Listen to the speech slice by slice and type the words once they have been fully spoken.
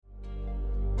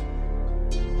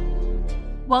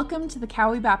Welcome to the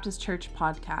Cowie Baptist Church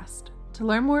podcast. To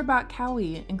learn more about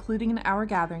Cowie, including our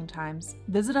gathering times,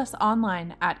 visit us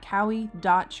online at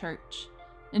cowie.church.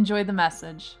 Enjoy the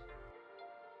message.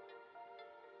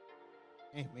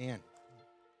 Amen.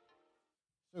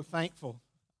 So thankful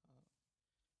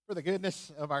for the goodness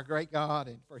of our great God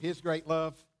and for His great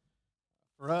love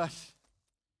for us.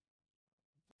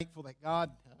 Thankful that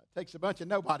God takes a bunch of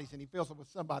nobodies and He fills them with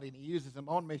somebody and He uses them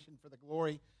on mission for the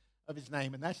glory of His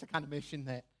name. And that's the kind of mission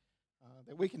that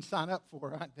we can sign up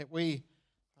for, right? That we,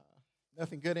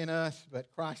 nothing good in us, but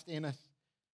Christ in us.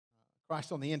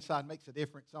 Christ on the inside makes a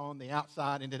difference on the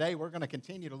outside. And today we're going to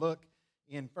continue to look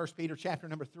in 1 Peter chapter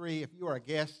number 3. If you are a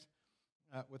guest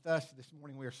with us this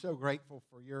morning, we are so grateful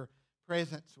for your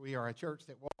presence. We are a church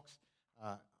that walks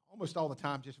almost all the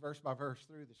time, just verse by verse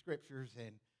through the Scriptures,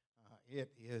 and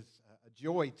it is a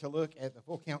joy to look at the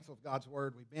full counsel of God's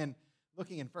Word. We've been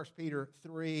looking in 1 Peter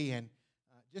 3 and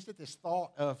just at this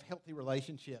thought of healthy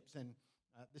relationships. And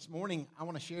this morning I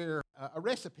want to share a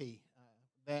recipe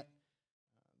that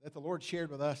the Lord shared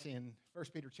with us in 1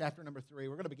 Peter chapter number 3.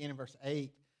 We're going to begin in verse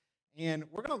 8, and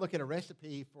we're going to look at a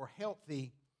recipe for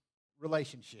healthy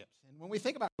relationships. And when we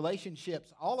think about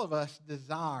relationships, all of us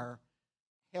desire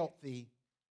healthy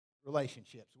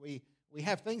relationships. We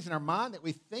have things in our mind that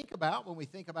we think about when we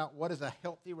think about what does a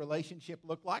healthy relationship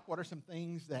look like. What are some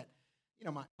things that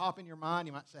might pop in your mind?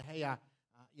 You might say, hey,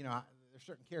 there's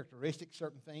certain characteristics,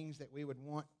 certain things that we would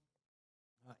want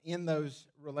in those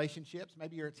relationships.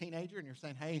 Maybe you're a teenager and you're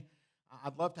saying, hey,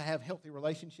 I'd love to have healthy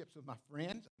relationships with my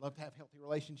friends. I'd love to have healthy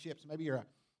relationships. Maybe you're a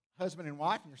husband and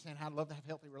wife and you're saying, I'd love to have a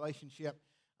healthy relationship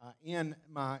in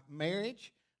my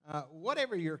marriage.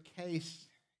 Whatever your case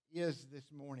is this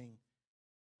morning,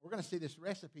 we're going to see this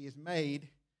recipe is made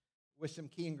with some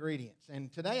key ingredients.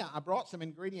 And today I brought some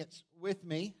ingredients with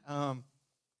me.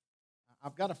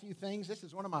 I've got a few things. This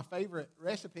is one of my favorite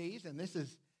recipes, and this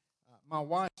is my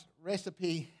wife's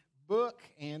recipe book,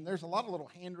 and there's a lot of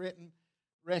little handwritten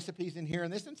recipes in here,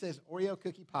 and this one says Oreo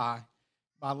cookie pie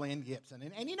by Lynn Gibson.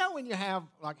 And when you have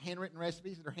like handwritten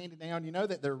recipes that are handed down, you know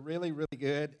that they're really, really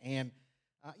good. And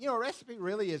a recipe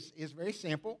really is very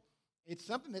simple. It's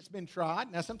something that's been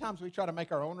tried. Now, sometimes we try to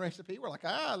make our own recipe. We're like,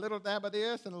 a little dab of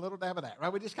this and a little dab of that,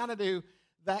 right? We just kind of do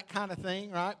that kind of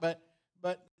thing, right? But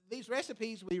these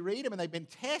recipes, we read them and they've been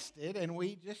tested, and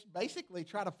we just basically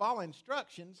try to follow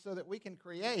instructions so that we can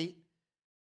create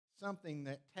something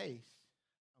that tastes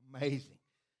amazing.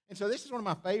 And so this is one of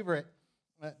my favorite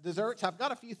desserts. I've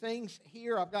got a few things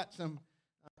here. I've got some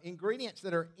ingredients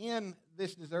that are in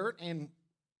this dessert, and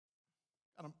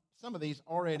some of these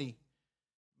already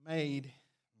made.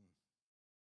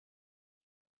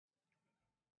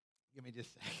 Give me just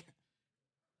a second.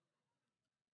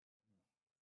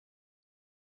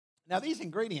 Now, these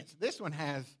ingredients, this one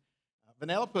has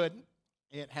vanilla pudding.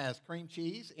 It has cream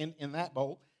cheese in that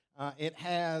bowl. It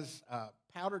has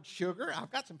powdered sugar.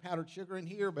 I've got some powdered sugar in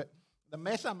here, but the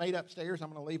mess I made upstairs, I'm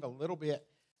going to leave a little bit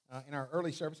in our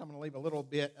early service. I'm going to leave a little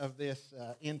bit of this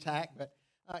intact, but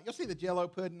you'll see the Jell-O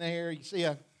pudding there. You see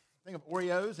a thing of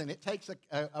Oreos, and it takes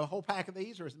a whole pack of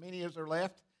these, or as many as are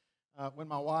left when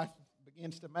my wife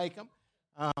begins to make them.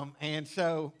 And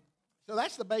so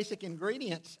that's the basic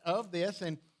ingredients of this,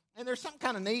 and there's something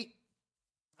kind of neat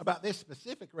about this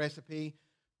specific recipe.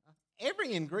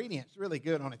 Every ingredient's really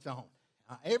good on its own.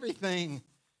 Everything,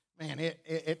 man,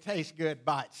 it tastes good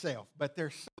by itself. But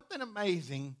there's something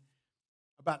amazing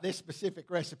about this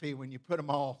specific recipe when you put them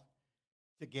all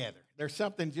together. There's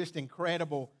something just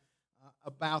incredible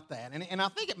about that. And I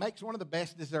think it makes one of the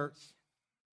best desserts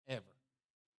ever.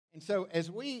 And so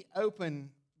as we open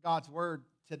God's Word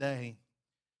today,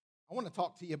 I want to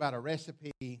talk to you about a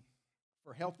recipe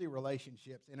for healthy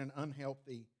relationships in an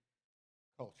unhealthy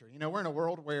culture. We're in a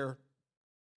world where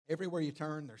everywhere you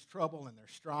turn, there's trouble and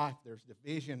there's strife, there's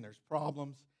division, there's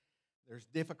problems, there's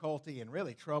difficulty, and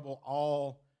really trouble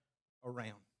all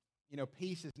around.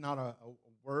 Peace is not a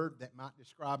word that might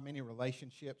describe many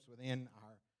relationships within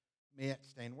our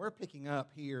midst, and we're picking up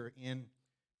here in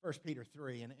 1 Peter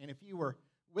 3. And if you were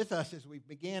with us as we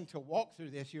began to walk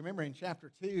through this, you remember in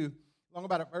chapter 2, along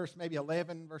about at verse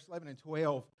 11 and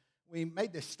 12, we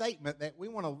made this statement that we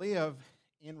want to live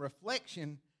in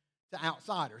reflection to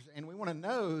outsiders, and we want to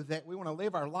know that we want to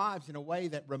live our lives in a way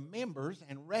that remembers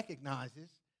and recognizes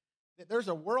that there's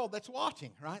a world that's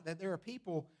watching, right? That there are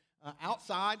people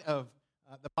outside of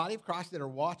the body of Christ that are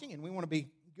watching, and we want to be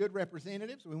good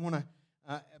representatives. We want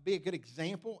to be a good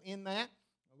example in that.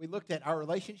 We looked at our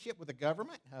relationship with the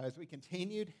government as we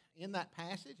continued in that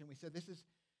passage, and we said this is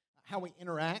how we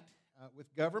interact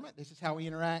with government. This is how we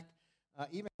interact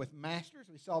even with masters.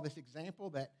 We saw this example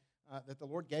that that the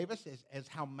Lord gave us as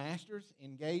how masters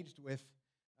engaged with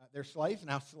their slaves and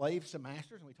how slaves to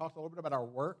masters. And we talked a little bit about our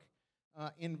work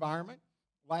environment.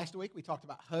 Last week we talked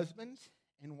about husbands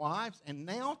and wives. And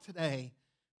now today,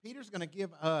 Peter's going to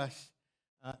give us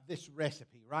this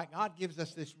recipe, right? God gives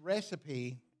us this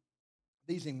recipe,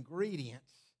 these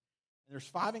ingredients. And there's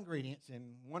 5 ingredients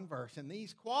in one verse. And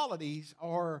these qualities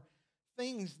are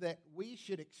things that we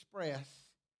should express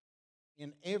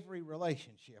in every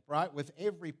relationship, right? With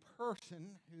every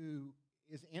person who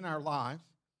is in our lives,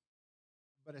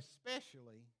 but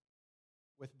especially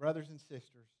with brothers and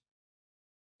sisters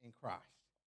in Christ.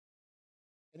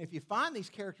 And if you find these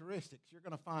characteristics, you're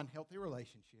going to find healthy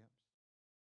relationships.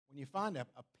 When you find a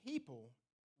people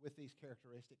with these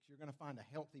characteristics, you're going to find a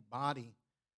healthy body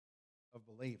of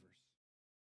believers.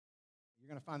 You're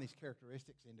going to find these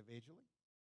characteristics individually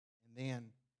and then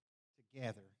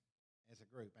together as a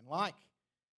group. And like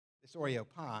this Oreo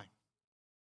pie,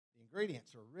 the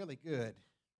ingredients are really good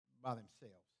by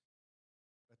themselves,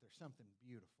 but there's something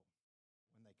beautiful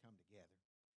when they come together.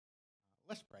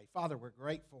 Let's pray. Father, we're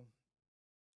grateful,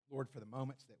 Lord, for the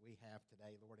moments that we have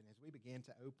today, Lord. And as we begin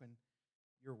to open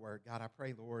your word, God, I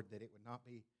pray, Lord, that it would not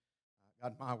be,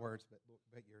 God, my words,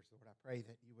 but yours, Lord. I pray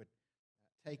that you would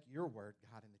take your word,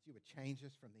 God, and that you would change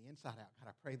us from the inside out. God,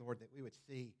 I pray, Lord, that we would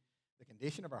see the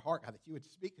condition of our heart, God, that you would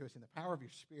speak to us in the power of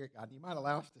your Spirit, God. And you might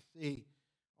allow us to see,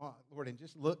 Lord, and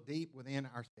just look deep within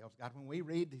ourselves. God, when we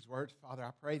read these words, Father,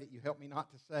 I pray that you help me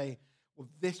not to say, well,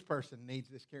 this person needs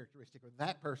this characteristic or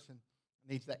that person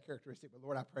needs that characteristic. But,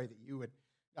 Lord, I pray that you would,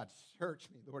 God, search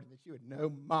me, Lord, and that you would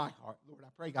know my heart. Lord, I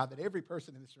pray, God, that every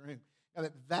person in this room,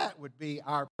 God, that would be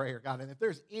our prayer, God. And if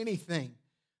there's anything,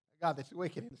 God, that's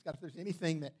wicked in us, God, if there's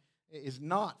anything that is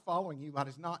not following you, God,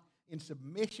 is not in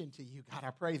submission to you, God, I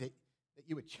pray that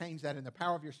you would change that in the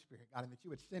power of your Spirit, God, and that you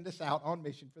would send us out on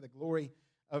mission for the glory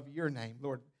of your name,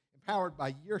 Lord, empowered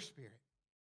by your Spirit,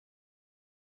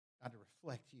 God, to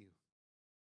reflect you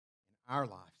in our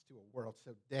lives to a world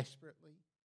so desperately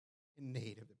in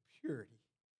need of the purity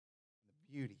and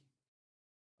the beauty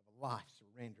of a life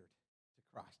surrendered to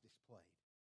Christ displayed before.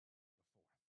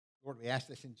 Lord, we ask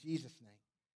this in Jesus' name.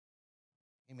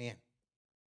 Amen.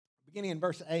 Beginning in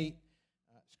verse 8,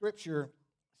 Scripture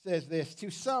says this: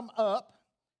 to sum up,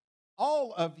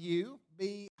 all of you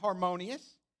be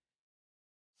harmonious,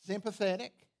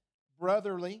 sympathetic,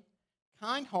 brotherly,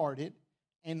 kind-hearted,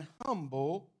 and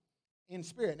humble in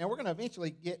spirit. Now, we're going to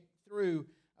eventually get through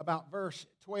about verse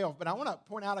 12, but I want to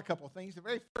point out a couple of things. The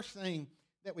very first thing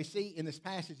that we see in this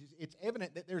passage is it's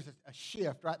evident that there's a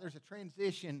shift, right? There's a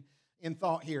transition in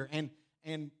thought here.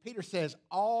 And Peter says,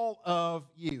 all of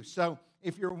you. So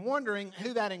if you're wondering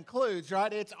who that includes,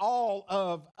 right, it's all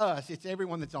of us. It's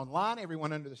everyone that's online,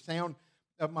 everyone under the sound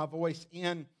of my voice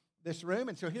in this room.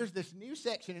 And so here's this new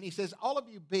section, and he says, all of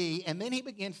you be, and then he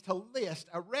begins to list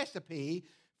a recipe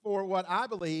for what I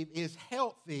believe is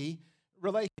healthy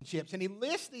relationships. And he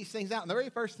lists these things out. And the very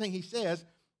first thing he says,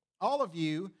 all of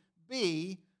you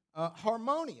be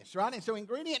harmonious, right? And so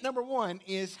ingredient number 1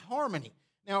 is harmony.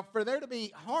 Now, for there to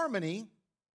be harmony,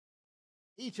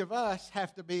 each of us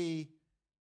have to be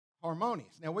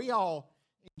harmonious. Now, we all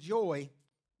enjoy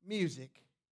music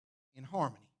in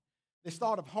harmony. This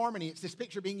thought of harmony, it's this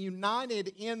picture of being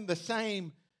united in the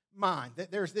same mind,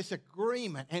 that there's this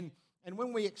agreement. And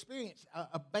when we experience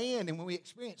a band and when we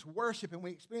experience worship and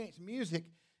we experience music,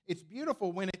 it's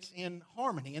beautiful when it's in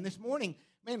harmony. And this morning,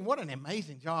 man, what an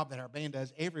amazing job that our band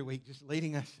does every week, just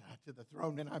leading us to the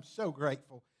throne. And I'm so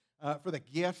grateful for the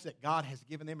gifts that God has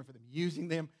given them and for them using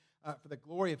them for the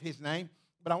glory of his name.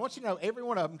 But I want you to know, every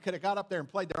one of them could have got up there and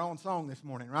played their own song this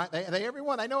morning, right?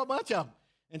 Everyone, they know a bunch of them.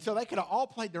 And so they could have all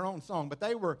played their own song, but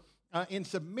they were in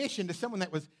submission to someone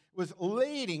that was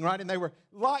leading, right? And they were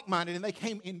like-minded, and they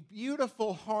came in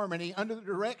beautiful harmony under the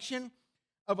direction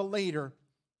of a leader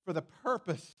for the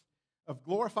purpose of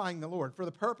glorifying the Lord, for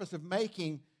the purpose of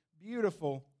making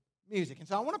beautiful music. And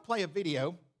so I want to play a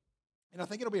video, and I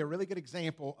think it'll be a really good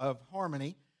example of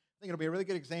harmony. I think it'll be a really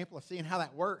good example of seeing how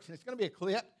that works. And it's going to be a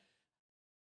clip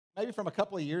maybe from a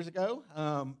couple of years ago,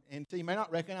 and so you may not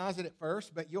recognize it at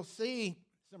first, but you'll see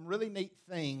some really neat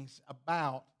things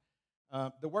about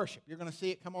the worship. You're going to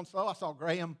see it come on slow. I saw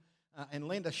Graham and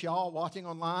Linda Shaw watching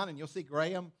online, and you'll see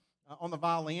Graham on the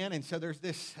violin. And so there's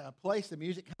this place the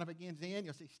music kind of begins in.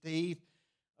 You'll see Steve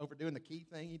overdoing the key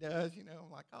thing he does. You know,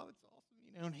 I'm like, oh, that's awesome.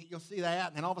 You know, and you'll see that,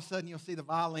 and then all of a sudden you'll see the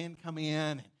violin come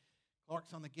in, and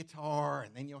Clark's on the guitar,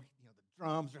 and then the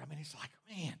drums. I mean, it's like,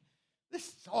 man, this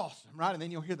is awesome, right? And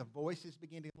then you'll hear the voices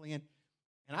begin to blend.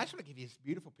 And I just want to give you this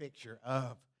beautiful picture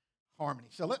of harmony.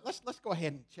 So let's go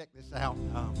ahead and check this out.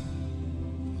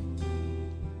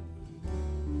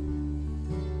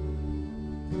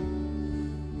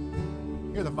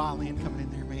 Hear the violin coming in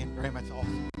there, man. Graham, that's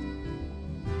awesome.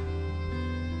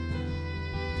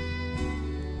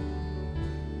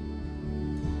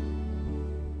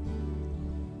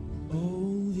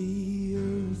 Oh, the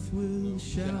earth will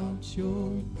shout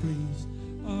your praise.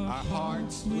 Our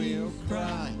hearts will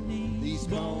cry. These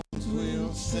bones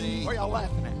will sing. What are y'all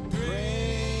laughing at?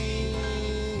 Great.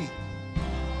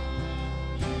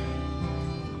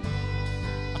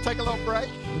 I'll take a little break.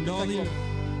 And all the earth will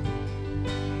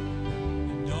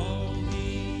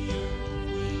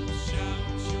shout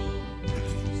your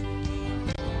praise.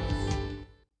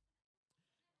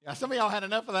 Yeah, some of y'all had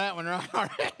enough of that one, right?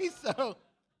 Already.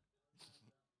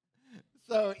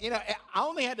 So, you know, I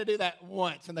only had to do that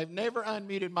once, and they've never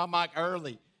unmuted my mic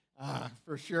early,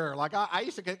 for sure. Like, I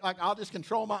used to, like, I'll just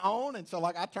control my own, and so,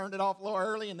 like, I turned it off a little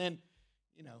early, and then,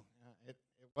 you know, it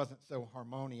wasn't so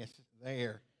harmonious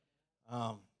there.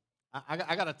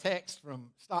 I got a text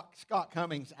from Scott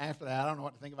Cummings after that. I don't know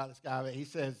what to think about this guy, but he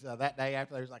says that day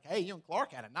after, he was like, hey, you and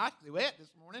Clark had a nice duet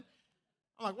this morning.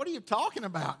 I'm like, what are you talking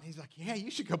about? And he's like, yeah, you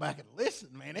should go back and listen,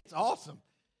 man. It's awesome.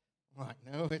 I'm like,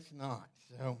 no, it's not.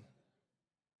 So,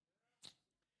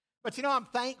 but, you know, I'm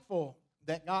thankful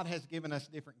that God has given us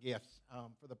different gifts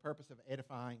for the purpose of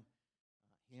edifying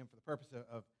Him, for the purpose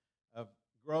of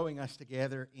growing us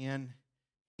together in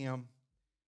Him.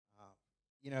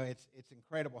 You know, it's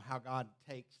incredible how God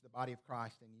takes the body of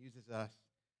Christ and uses us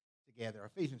together.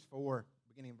 Ephesians 4,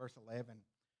 beginning in verse 11,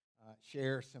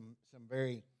 shares some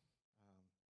very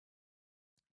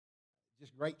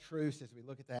just great truths as we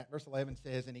look at that. Verse 11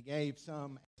 says, and He gave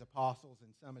some as apostles,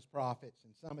 and some as prophets,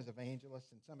 and some as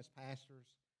evangelists, and some as pastors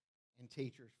and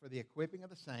teachers for the equipping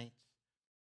of the saints,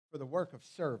 for the work of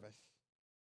service,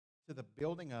 to the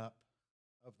building up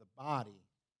of the body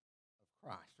of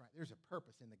Christ. Right? There's a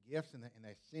purpose in the gifts and the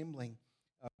assembling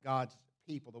of God's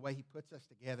people, the way He puts us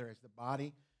together as the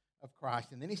body of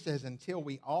Christ. And then He says, until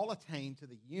we all attain to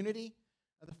the unity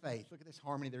of the faith. Look at this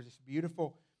harmony. There's this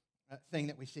beautiful thing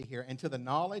that we see here. And to the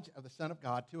knowledge of the Son of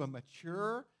God, to a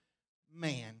mature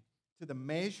man, to the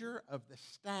measure of the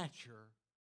stature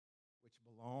which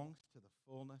belongs to the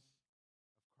fullness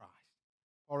of Christ.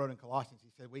 Paul wrote in Colossians,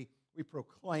 he said, we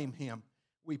proclaim Him,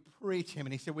 we preach Him,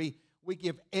 and he said, we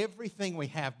give everything we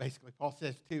have, basically, Paul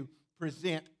says, to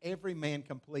present every man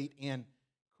complete in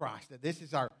Christ. That this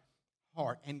is our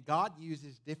heart. And God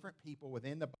uses different people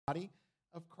within the body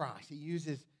of Christ. He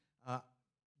uses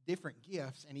different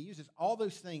gifts, and He uses all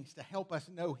those things to help us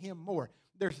know Him more.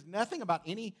 There's nothing about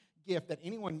any gift that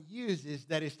anyone uses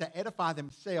that is to edify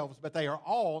themselves, but they are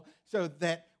all so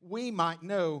that we might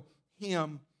know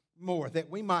Him more, that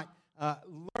we might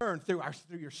learn through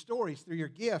your stories, through your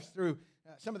gifts, through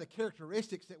some of the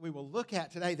characteristics that we will look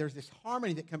at today. There's this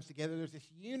harmony that comes together. There's this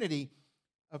unity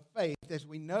of faith as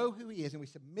we know who He is and we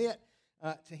submit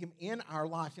to Him in our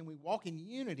lives, and we walk in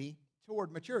unity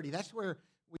toward maturity. That's where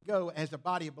we go as a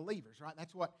body of believers, right?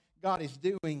 That's what God is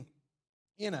doing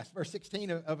in us. Verse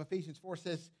 16 of Ephesians 4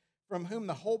 says, from whom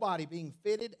the whole body being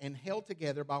fitted and held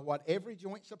together by what every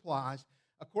joint supplies,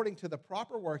 according to the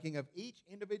proper working of each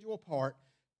individual part,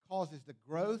 causes the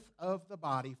growth of the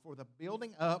body for the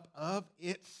building up of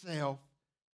itself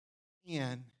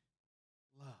in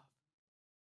love.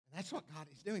 And that's what God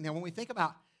is doing. Now, when we think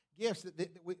about gifts,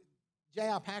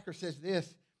 J.I. Packer says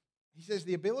this. He says,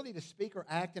 the ability to speak or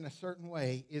act in a certain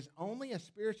way is only a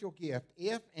spiritual gift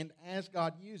if and as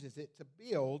God uses it to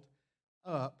build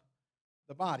up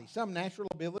the body. Some natural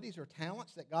abilities or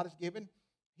talents that God has given,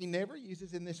 He never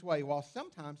uses in this way, while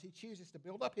sometimes He chooses to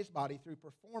build up His body through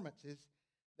performances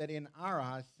that in our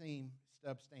eyes seem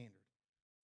substandard.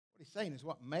 What he's saying is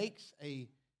what makes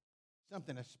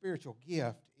something a spiritual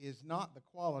gift is not the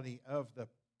quality of the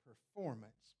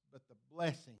performance, but the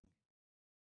blessing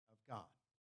of God.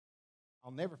 I'll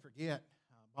never forget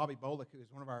Bobby Bolick, who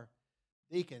is one of our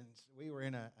deacons. We were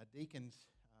in a deacons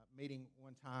meeting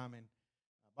one time, and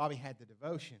Bobby had the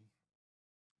devotion,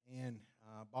 and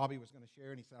Bobby was going to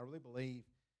share, and he said, I really believe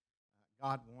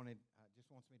God just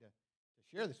wants me to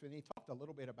share this with you. He talked a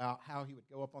little bit about how he would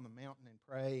go up on the mountain and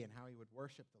pray and how he would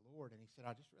worship the Lord, and he said,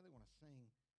 I just really want to sing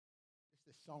just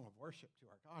this song of worship to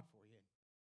our God for you.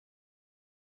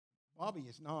 Bobby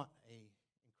is not an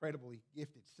incredibly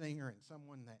gifted singer and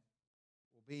someone that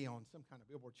will be on some kind of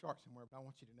Billboard chart somewhere, but I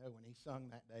want you to know when he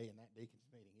sung that day in that deacon's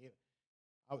meeting,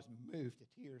 I was moved to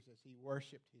tears as he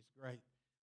worshiped his great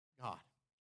God.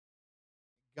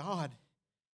 God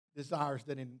desires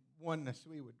that in oneness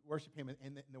we would worship Him,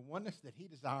 and the oneness that He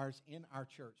desires in our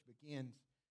church begins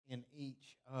in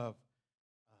each of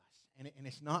us. And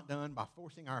it's not done by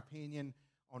forcing our opinion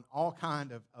on all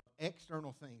kind of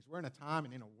external things. We're in a time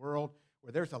and in a world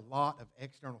where there's a lot of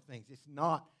external things. It's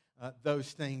not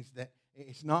those things that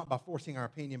it's not by forcing our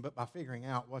opinion, but by figuring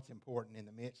out what's important in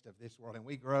the midst of this world. And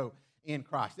we grow in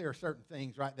Christ. There are certain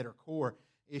things, right, that are core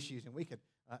issues, and we could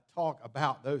talk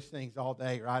about those things all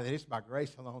day, right? It is by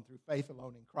grace alone, through faith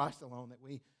alone, in Christ alone, that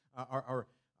we are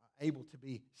able to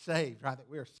be saved, right? That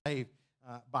we are saved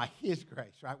by His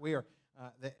grace, right?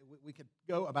 That we could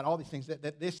go about all these things,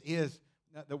 that this is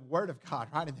the Word of God,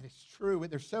 right? And that it's true.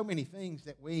 There's so many things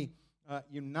that we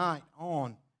unite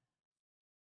on,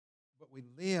 but we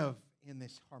live in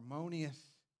this harmonious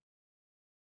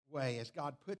way as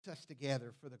God puts us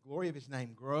together for the glory of His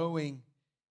name, growing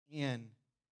in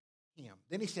Him.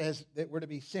 Then He says that we're to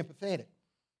be sympathetic.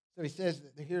 So He says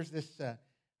that here's this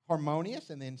harmonious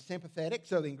and then sympathetic.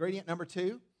 So the ingredient number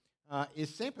 2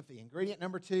 is sympathy. Ingredient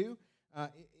number 2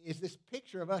 is this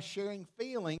picture of us sharing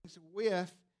feelings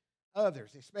with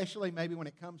others, especially maybe when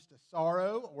it comes to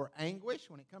sorrow or anguish,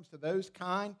 when it comes to those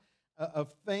kind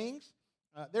of things.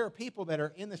 There are people that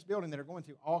are in this building that are going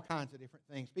through all kinds of different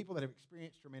things. People that have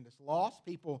experienced tremendous loss.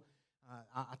 People,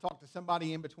 I talked to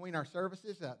somebody in between our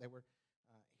services. They were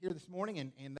here this morning,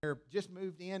 and they're just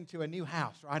moved into a new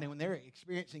house, right? And when they're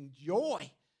experiencing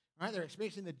joy, right? They're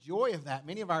experiencing the joy of that.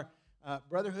 Many of our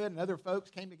brotherhood and other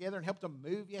folks came together and helped them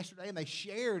move yesterday, and they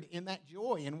shared in that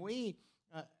joy. And we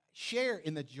share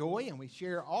in the joy, and we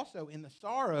share also in the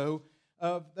sorrow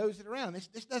of those that are around.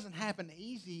 This doesn't happen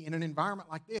easy in an environment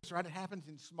like this, right? It happens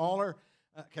in smaller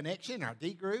connection, our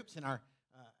D groups, in our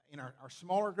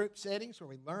smaller group settings where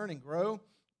we learn and grow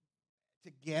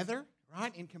together,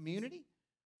 right, in community.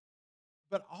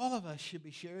 But all of us should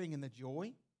be sharing in the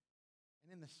joy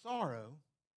and in the sorrow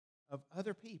of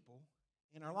other people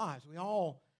in our lives. We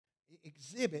all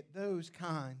exhibit those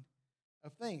kind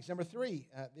of things. Number 3,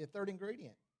 the third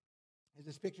ingredient is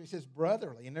this picture. It says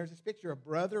brotherly, and there's this picture of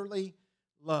brotherly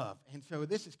love. And so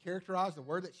this is characterized, the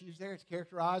word that's used there, it's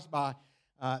characterized by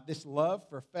this love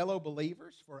for fellow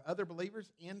believers, for other believers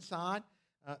inside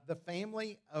the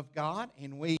family of God.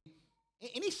 And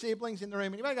any siblings in the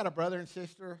room? Anybody got a brother and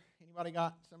sister? Anybody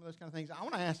got some of those kind of things? I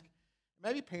want to ask,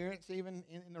 maybe parents even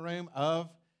in the room of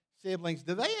siblings,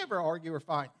 do they ever argue or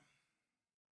fight?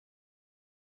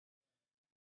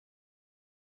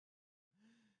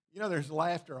 You know, there's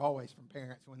laughter always from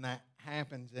parents when that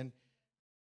happens, and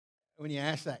when you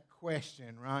ask that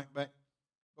question, right? But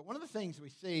one of the things we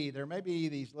see, there may be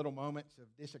these little moments of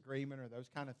disagreement or those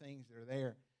kind of things that are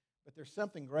there, but there's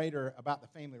something greater about the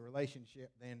family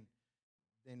relationship than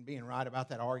being right about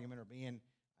that argument or being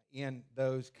in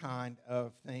those kind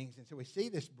of things. And so we see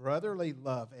this brotherly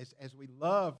love as we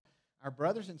love our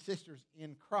brothers and sisters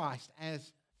in Christ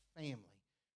as family,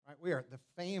 right? We are the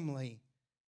family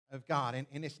of God,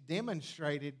 and it's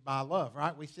demonstrated by love,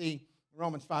 right? We see in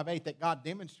Romans 5:8 that God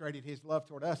demonstrated His love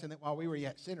toward us, and that while we were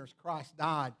yet sinners, Christ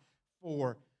died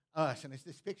for us. And it's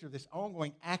this picture of this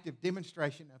ongoing active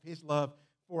demonstration of His love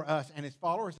for us. And as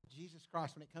followers of Jesus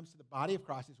Christ, when it comes to the body of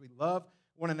Christ, as we love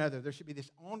one another, there should be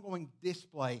this ongoing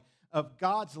display of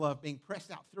God's love being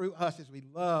pressed out through us as we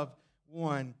love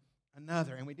one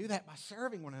another. And we do that by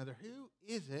serving one another. Who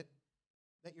is it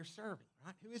that you're serving,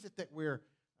 right? Who is it that we're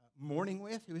mourning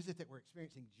with? Who is it that we're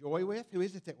experiencing joy with? Who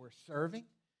is it that we're serving?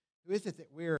 Who is it that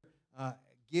we're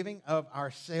giving of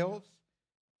ourselves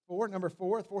for? Number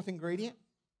 4, the fourth ingredient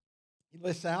he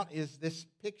lists out is this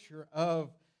picture of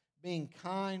being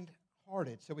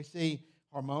kind-hearted. So we see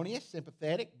harmonious,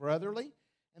 sympathetic, brotherly,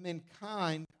 and then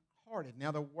kind-hearted.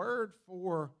 Now the word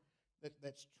for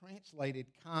that's translated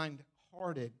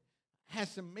kind-hearted has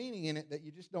some meaning in it that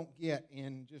you just don't get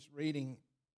in just reading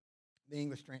the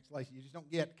English translation. You just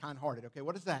don't get kind-hearted. Okay,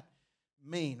 what does that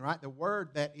mean, right? The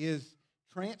word that is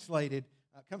translated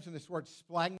comes from this word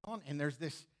splagnon, and there's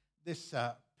this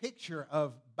picture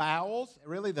of bowels.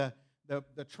 Really, the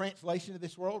translation of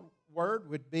this word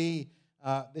would be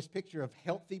this picture of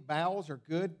healthy bowels or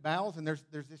good bowels. And there's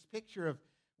this picture of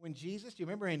when Jesus, do you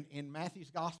remember in Matthew's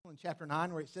Gospel in chapter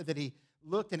 9 where it said that He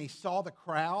looked and He saw the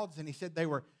crowds, and He said they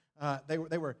were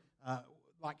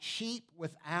like sheep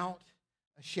without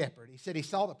a shepherd. He said He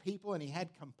saw the people and He had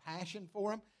compassion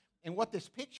for them. And what this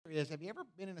picture is, have you ever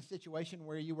been in a situation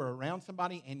where you were around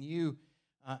somebody and you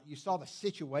saw the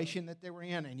situation that they were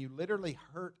in and you literally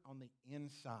hurt on the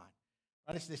inside?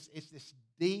 Right? It's this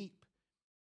deep,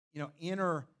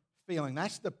 inner feeling.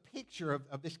 That's the picture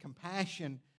of this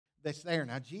compassion that's there.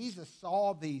 Now, Jesus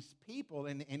saw these people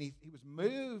and he was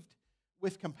moved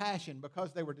with compassion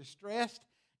because they were distressed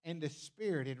and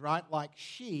dispirited, right? Like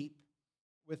sheep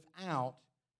without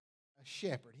a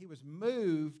shepherd. He was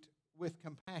moved with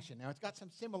compassion. Now, it's got some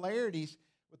similarities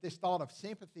with this thought of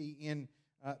sympathy in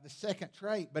the second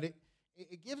trait, but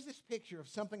it gives this picture of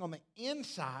something on the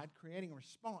inside creating a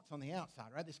response on the outside,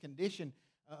 right? This condition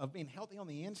of being healthy on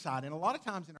the inside. And a lot of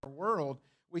times in our world,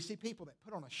 we see people that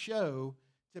put on a show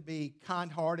to be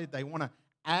kind-hearted. They want to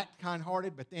act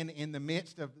kind-hearted, but then in the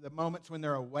midst of the moments when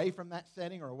they're away from that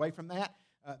setting or away from that,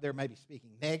 they're maybe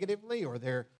speaking negatively, or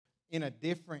they're in a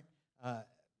different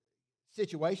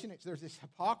situation. There's this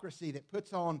hypocrisy that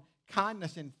puts on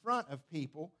kindness in front of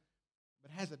people,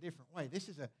 but has a different way. This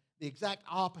is the exact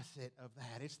opposite of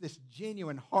that. It's this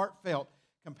genuine, heartfelt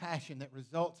compassion that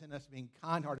results in us being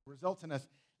kind-hearted, results in us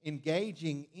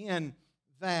engaging in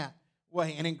that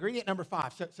way. And ingredient number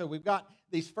 5. So we've got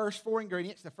these first 4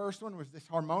 ingredients. The first one was this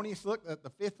harmonious look. The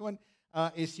fifth one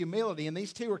is humility. And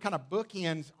these two are kind of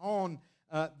bookends on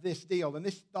this deal. And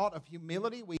this thought of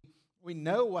humility, we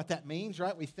know what that means,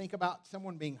 right? We think about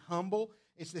someone being humble.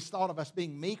 It's this thought of us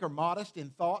being meek or modest in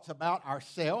thoughts about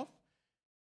ourselves.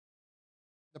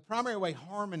 The primary way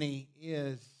harmony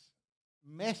is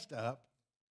messed up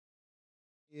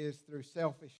is through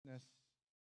selfishness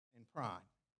and pride.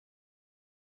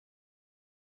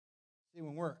 See,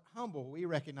 when we're humble, we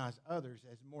recognize others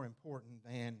as more important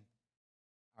than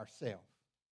ourselves.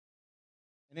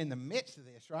 And in the midst of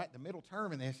this, right, the middle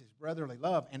term in this is brotherly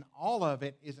love, and all of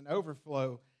it is an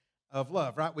overflow of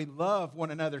love, right? We love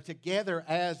one another together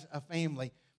as a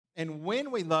family. And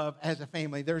when we love as a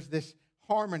family, there's this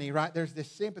harmony, right? There's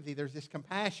this sympathy, there's this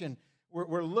compassion.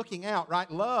 We're looking out, right?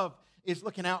 Love is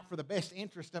looking out for the best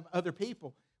interest of other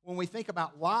people. When we think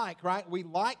about right, we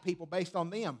like people based on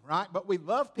them, right? But we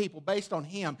love people based on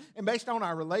Him and based on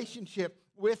our relationship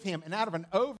with Him. And out of an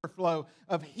overflow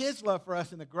of His love for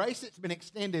us and the grace that's been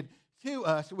extended to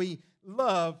us, we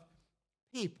love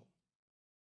people.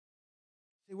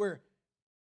 See, you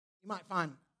might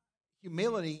find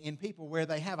humility in people where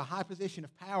they have a high position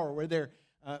of power, where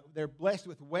they're blessed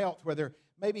with wealth, where they're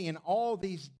maybe in all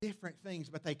these different things,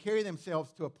 but they carry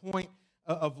themselves to a point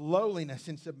of lowliness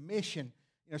and submission.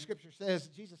 You know, Scripture says,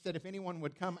 Jesus said, if anyone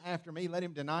would come after me, let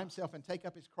him deny himself and take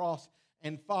up his cross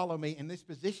and follow me. And this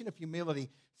position of humility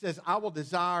says, I will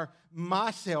desire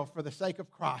myself for the sake of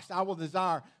Christ. I will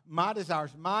desire my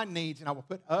desires, my needs, and I will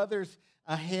put others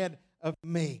ahead of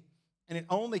me. And it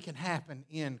only can happen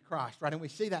in Christ, right? And we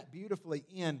see that beautifully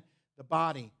in the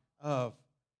body of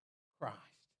Christ.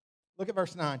 Look at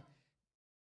verse 9.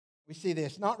 We see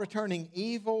this, not returning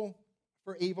evil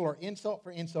for evil or insult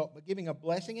for insult, but giving a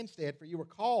blessing instead, for you were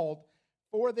called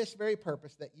for this very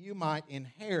purpose, that you might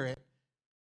inherit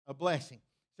a blessing.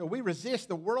 So we resist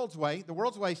the world's way. The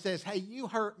world's way says, hey, you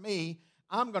hurt me,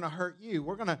 I'm going to hurt you.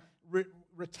 We're going to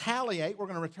retaliate. We're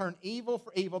going to return evil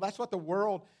for evil. That's what the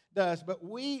world does. But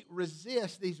we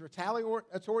resist these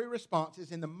retaliatory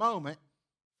responses in the moment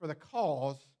for the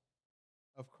cause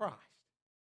of Christ.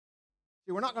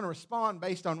 See, we're not going to respond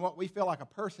based on what we feel like a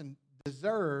person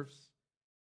deserves,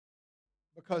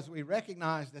 because we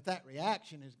recognize that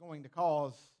reaction is going to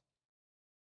cause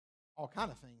all kind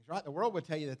of things, right? The world would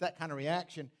tell you that kind of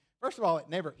reaction, first of all, it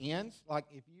never ends. Like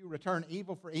if you return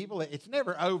evil for evil, it's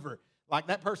never over. Like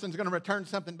that person's going to return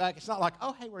something back. It's not like,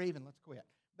 oh, hey, we're even, let's quit.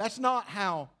 That's not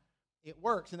how it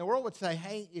works. And the world would say,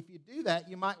 hey, if you do that,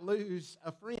 you might lose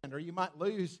a friend or you might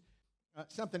lose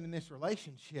something in this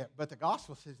relationship. But the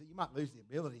gospel says that you might lose the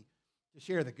ability to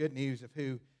share the good news of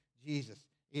who Jesus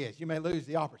is. You may lose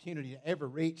the opportunity to ever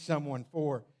reach someone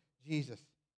for Jesus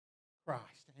Christ.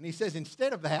 And he says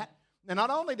instead of that, now not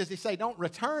only does he say don't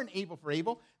return evil for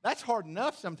evil, that's hard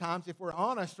enough sometimes if we're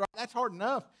honest, right? That's hard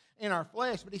enough in our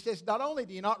flesh. But he says not only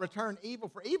do you not return evil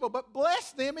for evil, but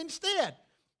bless them instead.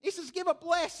 He says give a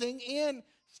blessing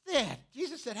instead.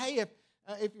 Jesus said, hey,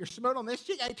 if you're smote on this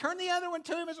cheek, hey, turn the other one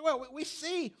to him as well. We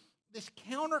see this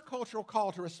countercultural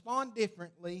call to respond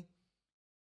differently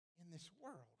in this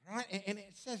world. Right? And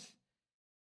it says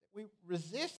that we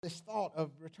resist this thought of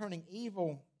returning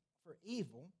evil for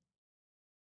evil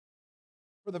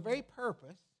for the very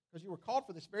purpose, because you were called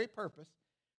for this very purpose,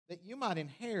 that you might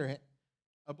inherit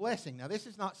a blessing. Now, this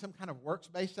is not some kind of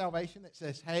works-based salvation that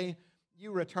says, hey,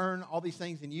 you return all these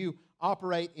things and you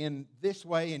operate in this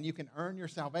way and you can earn your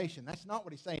salvation. That's not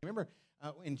what he's saying. Remember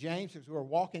in James, as we were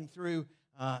walking through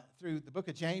the book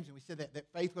of James, and we said that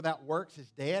faith without works is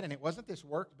dead, and it wasn't this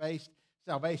work-based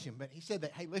salvation, but he said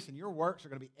that, hey, listen, your works are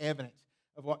going to be evidence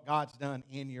of what God's done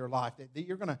in your life. That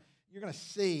you're going to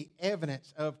see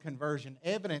evidence of conversion,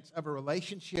 evidence of a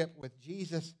relationship with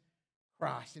Jesus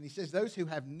Christ. And he says those who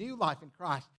have new life in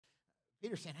Christ,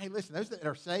 Peter's saying, hey, listen, those that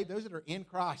are saved, those that are in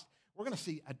Christ, we're going to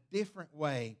see a different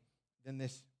way than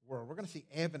this world. We're going to see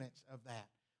evidence of that.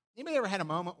 Anybody ever had a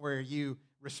moment where you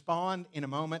respond in a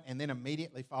moment and then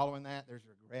immediately following that, there's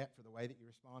regret for the way that you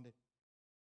responded?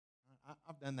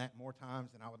 I've done that more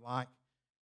times than I would like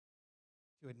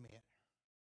to admit.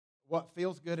 What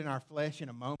feels good in our flesh in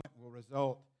a moment will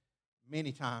result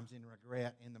many times in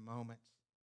regret in the moments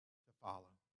to follow.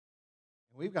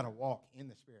 And we've got to walk in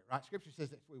the Spirit, right? Scripture says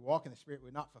that if we walk in the Spirit, we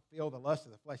would not fulfill the lust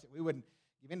of the flesh, that we wouldn't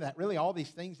give into that. Really, all these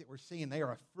things that we're seeing, they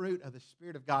are a fruit of the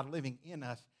Spirit of God living in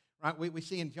us, right? We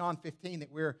see in John 15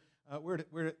 that we're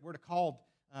called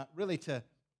really to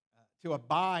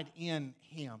abide in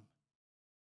Him.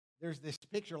 There's this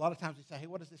picture. A lot of times we say, hey,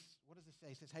 what does this say?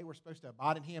 It says, hey, we're supposed to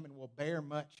abide in Him and we'll bear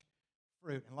much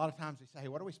fruit. And a lot of times we say, hey,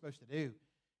 what are we supposed to do?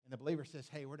 And the believer says,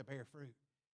 hey, we're to bear fruit.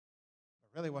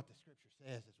 But really what the Scripture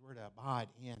says is we're to abide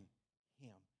in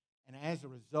Him. And as a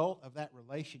result of that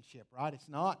relationship, right, it's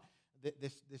not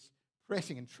this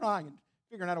pressing and trying and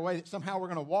figuring out a way that somehow we're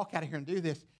going to walk out of here and do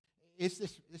this. It's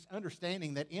this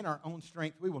understanding that in our own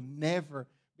strength we will never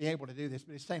be able to do this.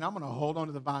 But it's saying, I'm going to hold on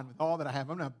to the vine with all that I have.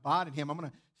 I'm going to abide in Him. I'm going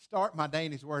to start my day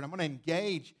in His Word. I'm going to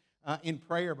engage in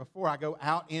prayer before I go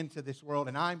out into this world.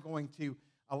 And I'm going to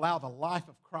allow the life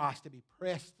of Christ to be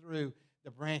pressed through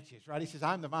the branches, right? He says,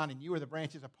 I'm the vine and you are the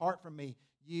branches. Apart from me,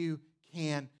 you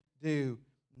can do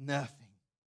nothing.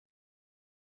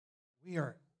 We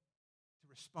are to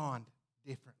respond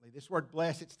differently. This word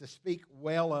bless, it's to speak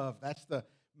well of. That's the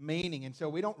meaning. And so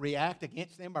we don't react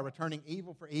against them by returning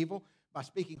evil for evil, by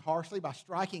speaking harshly, by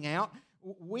striking out.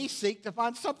 We seek to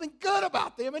find something good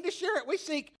about them and to share it. We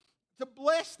seek to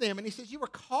bless them. And he says, you were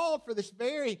called for this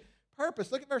very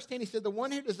purpose. Look at verse 10. He said, the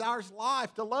one who desires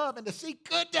life, to love, and to see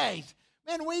good days.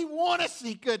 Man, we want to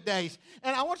see good days.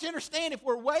 And I want you to understand, if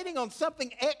we're waiting on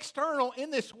something external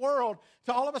in this world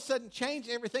to all of a sudden change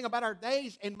everything about our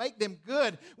days and make them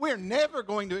good, we're never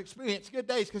going to experience good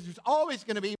days, because there's always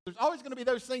going to be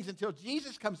those things until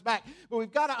Jesus comes back. But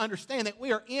we've got to understand that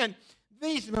we are in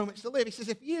these moments to live. He says,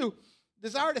 if you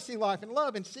desire to see life and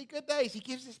love and see good days, he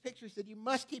gives this picture. He said, you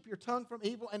must keep your tongue from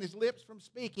evil and his lips from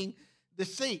speaking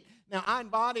deceit. Now, I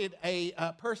invited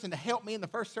a person to help me in the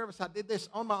first service. I did this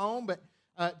on my own, but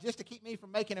just to keep me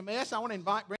from making a mess, I want to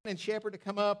invite Brandon Shepard to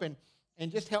come up and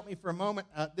just help me for a moment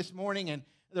this morning. And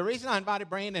the reason I invited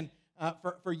Brandon,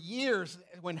 for years,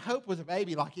 when Hope was a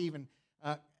baby, like even,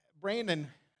 Brandon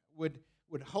would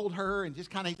hold her and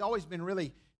just kind of, he's always been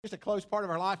really just a close part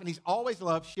of our life, and he's always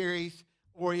loved Sherry's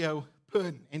Oreo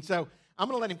pudding. And so I'm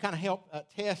going to let him kind of help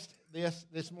test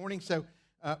this morning. So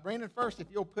Brandon, first, if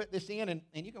you'll put this in, and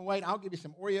you can wait, I'll give you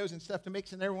some Oreos and stuff to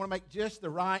mix in there. We want to make just the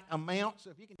right amount, so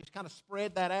if you can just kind of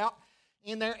spread that out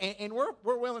in there. And we're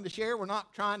willing to share. We're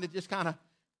not trying to just kind of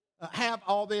have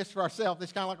all this for ourselves.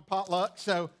 It's kind of like a potluck.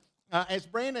 So as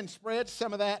Brandon spreads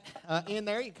some of that in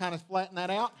there, you can kind of flatten that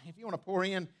out. If you want to pour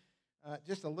in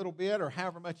just a little bit, or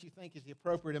however much you think is the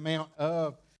appropriate amount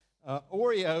of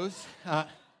Oreos. I'm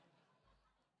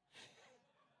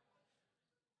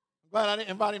glad I didn't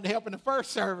invite him to help in the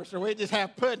first service, or we'd just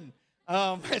have pudding.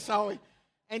 That's all.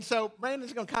 And so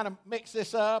Brandon's going to kind of mix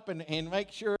this up and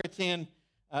make sure it's in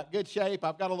good shape.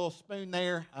 I've got a little spoon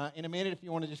there in a minute if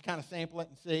you want to just kind of sample it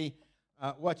and see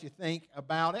what you think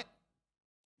about it.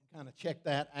 Kind of check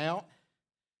that out.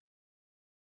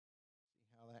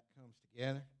 See how that comes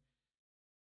together.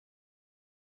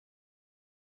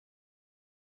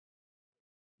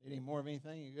 Need any more of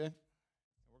anything? You good?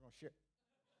 We're going to share.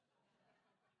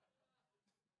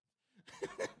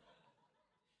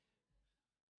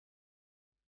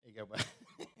 There you go, bud.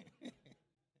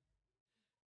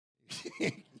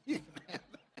 You can have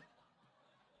that.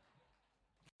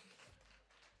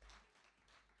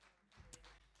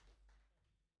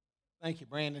 Thank you,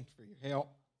 Brandon, for your help.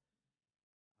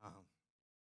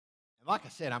 And like I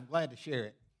said, I'm glad to share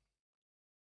it.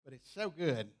 But it's so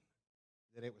good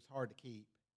that it was hard to keep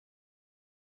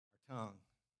our tongue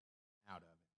out of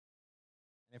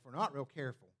it. And if we're not real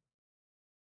careful,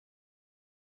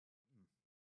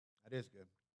 that is good.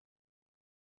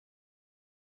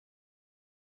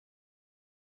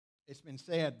 It's been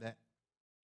said that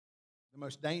the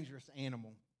most dangerous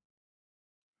animal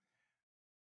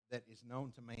that is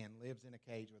known to man lives in a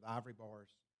cage with ivory bars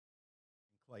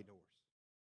and clay doors.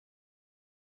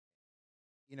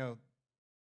 You know,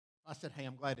 I said, hey,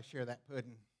 I'm glad to share that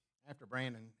pudding. After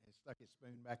Brandon has stuck his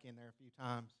spoon back in there a few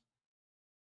times,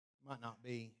 might not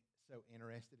be so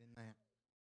interested in that.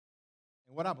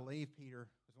 And what I believe Peter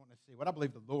was wanting to see, what I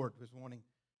believe the Lord was wanting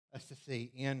us to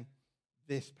see in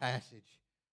this passage,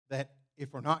 that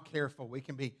if we're not careful, we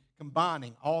can be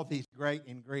combining all these great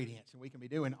ingredients, and we can be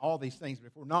doing all these things, but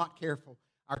if we're not careful,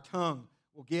 our tongue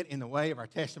will get in the way of our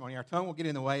testimony. Our tongue will get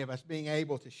in the way of us being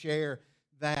able to share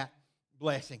that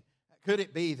blessing. Could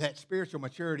it be that spiritual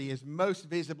maturity is most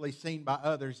visibly seen by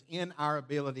others in our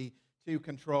ability to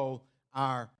control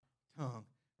our tongue?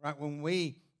 Right? When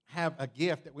we have a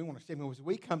gift that we want to see. As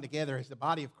we come together as the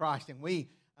body of Christ and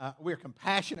we're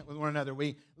compassionate with one another,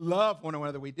 we love one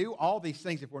another, we do all these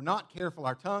things. If we're not careful,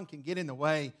 our tongue can get in the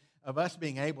way of us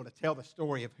being able to tell the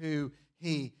story of who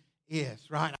He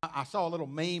is, right? I saw a little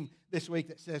meme this week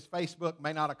that says Facebook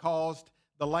may not have caused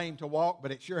the lame to walk,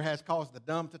 but it sure has caused the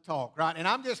dumb to talk, right? And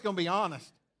I'm just going to be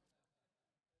honest,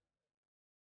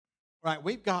 right?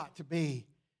 We've got to be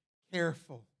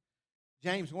careful.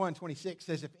 James 1:26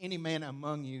 says, if any man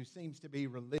among you seems to be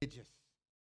religious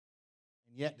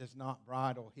and yet does not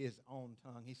bridle his own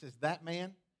tongue, he says, that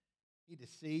man, he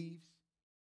deceives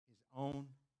his own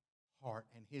heart,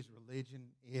 and his religion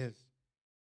is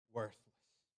worthless.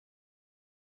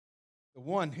 The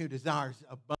one who desires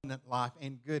abundant life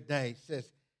and good days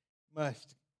says,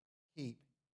 must keep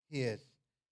his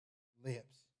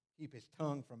lips, keep his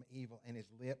tongue from evil and his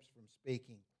lips from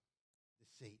speaking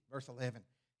deceit. Verse 11,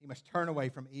 he must turn away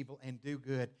from evil and do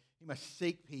good. He must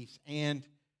seek peace and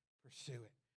pursue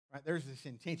it. Right? There's this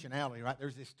intentionality, right?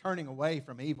 There's this turning away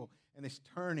from evil and this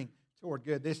turning toward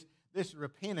good. This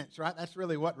repentance, right? That's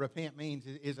really what repent means,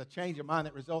 is a change of mind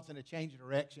that results in a change of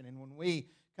direction. And when we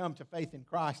come to faith in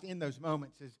Christ, in those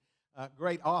moments, as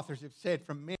great authors have said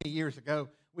from many years ago,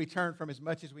 we turn from as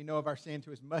much as we know of our sin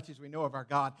to as much as we know of our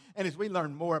God. And as we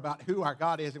learn more about who our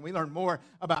God is and we learn more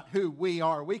about who we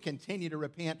are, we continue to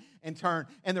repent and turn.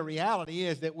 And the reality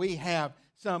is that we have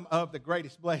some of the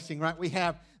greatest blessing, right? We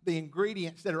have the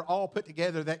ingredients that are all put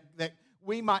together that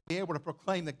we might be able to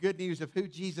proclaim the good news of who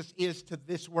Jesus is to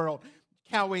this world.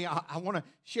 Cowie, I want to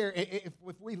share, if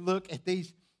we look at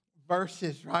these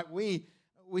verses, right, we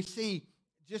see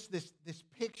just this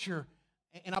picture.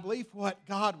 And I believe what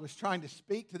God was trying to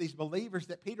speak to these believers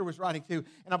that Peter was writing to,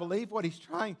 and I believe what he's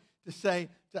trying to say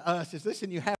to us is,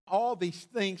 listen, you have all these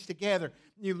things together.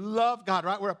 You love God,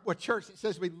 right? We're a church that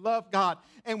says we love God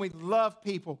and we love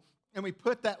people. And we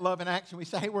put that love in action. We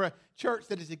say, hey, we're a church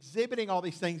that is exhibiting all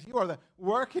these things. You are the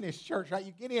workingest church, right?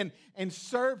 You get in and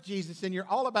serve Jesus, and you're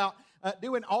all about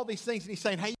doing all these things. And he's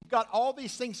saying, hey, you've got all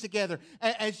these things together.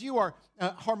 As you are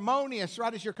harmonious,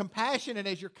 right? As you're compassionate,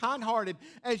 as you're kind-hearted,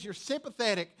 as you're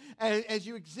sympathetic, as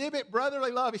you exhibit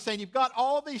brotherly love. He's saying, you've got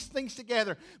all these things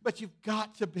together, but you've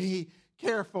got to be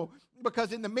careful.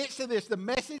 Because in the midst of this, the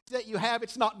message that you have,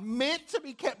 it's not meant to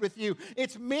be kept with you.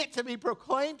 It's meant to be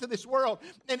proclaimed to this world.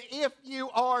 And if you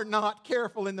are not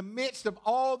careful in the midst of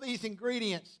all these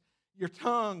ingredients, your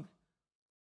tongue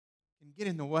can get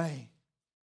in the way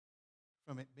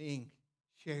from it being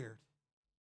shared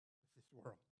with this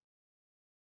world.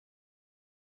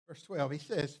 Verse 12, he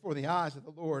says, for the eyes of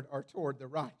the Lord are toward the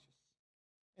righteous,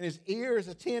 and his ears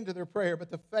attend to their prayer,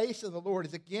 but the face of the Lord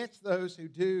is against those who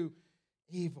do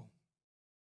evil.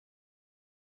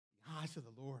 The eyes of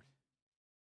the Lord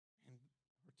and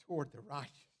are toward the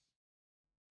righteous.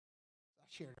 As I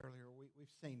shared earlier, we've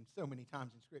seen so many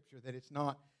times in Scripture that it's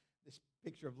not this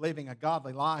picture of living a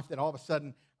godly life that all of a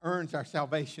sudden earns our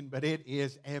salvation, but it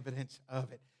is evidence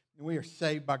of it. And we are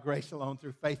saved by grace alone,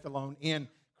 through faith alone, in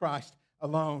Christ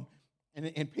alone.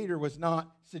 And Peter was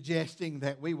not suggesting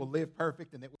that we will live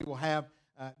perfect and that we will have,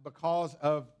 because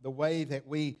of the way that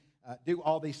we do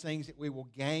all these things, that we will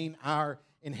gain our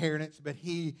inheritance, but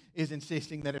he is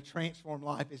insisting that a transformed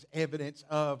life is evidence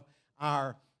of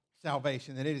our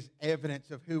salvation, that it is evidence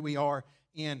of who we are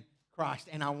in Christ.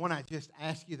 And I want to just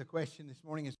ask you the question this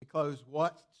morning as we close: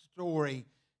 what story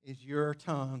is your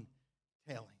tongue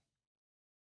telling?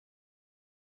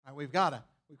 Right, we've got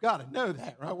to know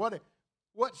that, right?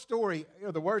 What story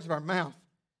are the words of our mouth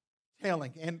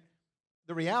telling? And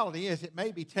the reality is, it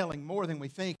may be telling more than we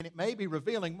think, and it may be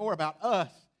revealing more about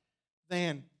us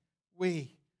than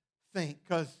we think,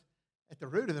 because at the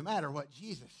root of the matter, what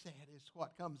Jesus said is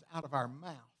what comes out of our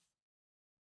mouth.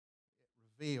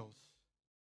 It reveals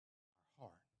our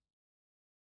heart.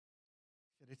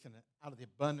 That it's out of the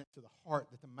abundance of the heart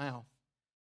that the mouth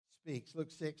speaks. Luke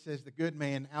 6 says, the good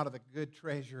man out of the good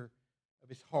treasure of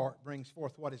his heart brings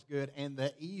forth what is good, and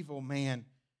the evil man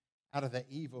out of the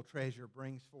evil treasure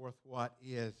brings forth what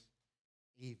is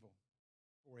evil.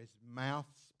 For his mouth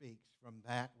speaks from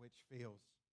that which fills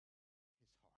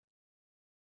his heart.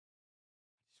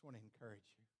 I just want to encourage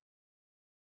you.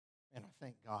 And I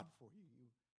thank God for you. You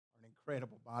are an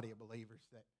incredible body of believers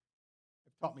that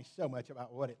have taught me so much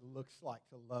about what it looks like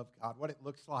to love God, what it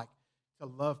looks like to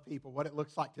love people, what it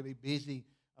looks like to be busy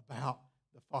about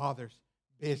the Father's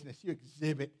business. You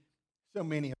exhibit so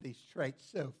many of these traits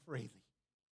so freely.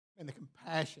 And the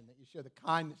compassion that you show, the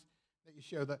kindness that you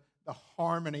show, the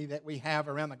harmony that we have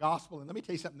around the gospel. And let me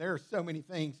tell you something, there are so many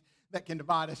things that can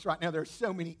divide us right now. There are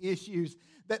so many issues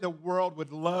that the world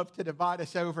would love to divide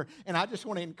us over. And I just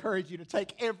want to encourage you to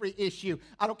take every issue.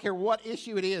 I don't care what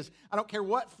issue it is. I don't care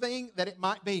what thing that it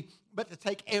might be, but to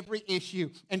take every issue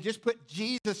and just put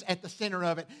Jesus at the center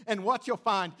of it. And what you'll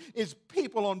find is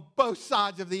people on both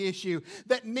sides of the issue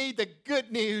that need the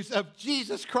good news of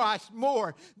Jesus Christ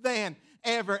more than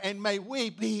ever. And may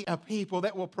we be a people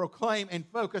that will proclaim and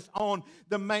focus on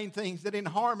the main things, that in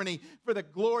harmony for the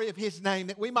glory of His name,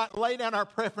 that we might lay down our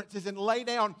preferences and lay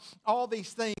down all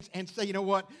these things and say, you know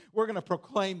what, we're going to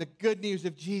proclaim the good news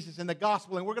of Jesus and the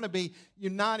gospel, and we're going to be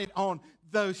united on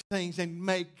those things. And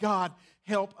may God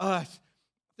help us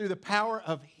through the power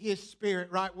of His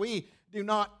Spirit, right? We do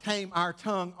not tame our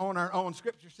tongue on our own.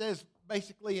 Scripture says,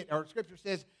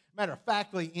 matter of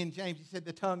factly in James, he said,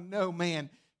 the tongue no man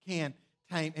can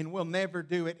tame, and we'll never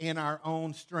do it in our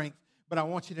own strength. But I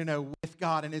want you to know, with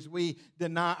God, and as we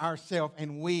deny ourselves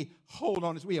and we hold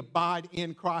on, as we abide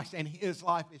in Christ and His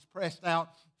life is pressed out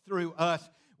through us,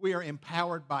 we are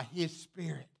empowered by His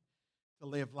Spirit to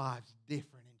live lives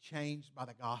different and changed by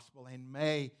the gospel. And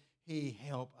may He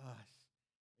help us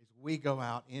as we go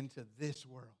out into this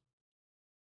world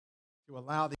to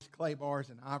allow these clay bars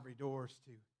and ivory doors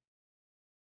to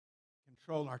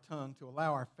control our tongue, to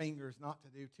allow our fingers not to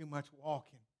do too much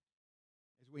walking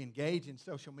as we engage in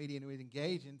social media and we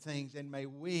engage in things. And may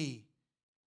we,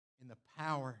 in the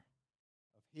power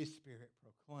of His Spirit,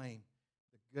 proclaim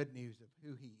the good news of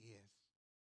who He is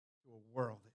to a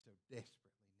world that so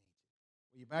desperately needs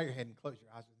it. Will you bow your head and close your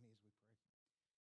eyes with me?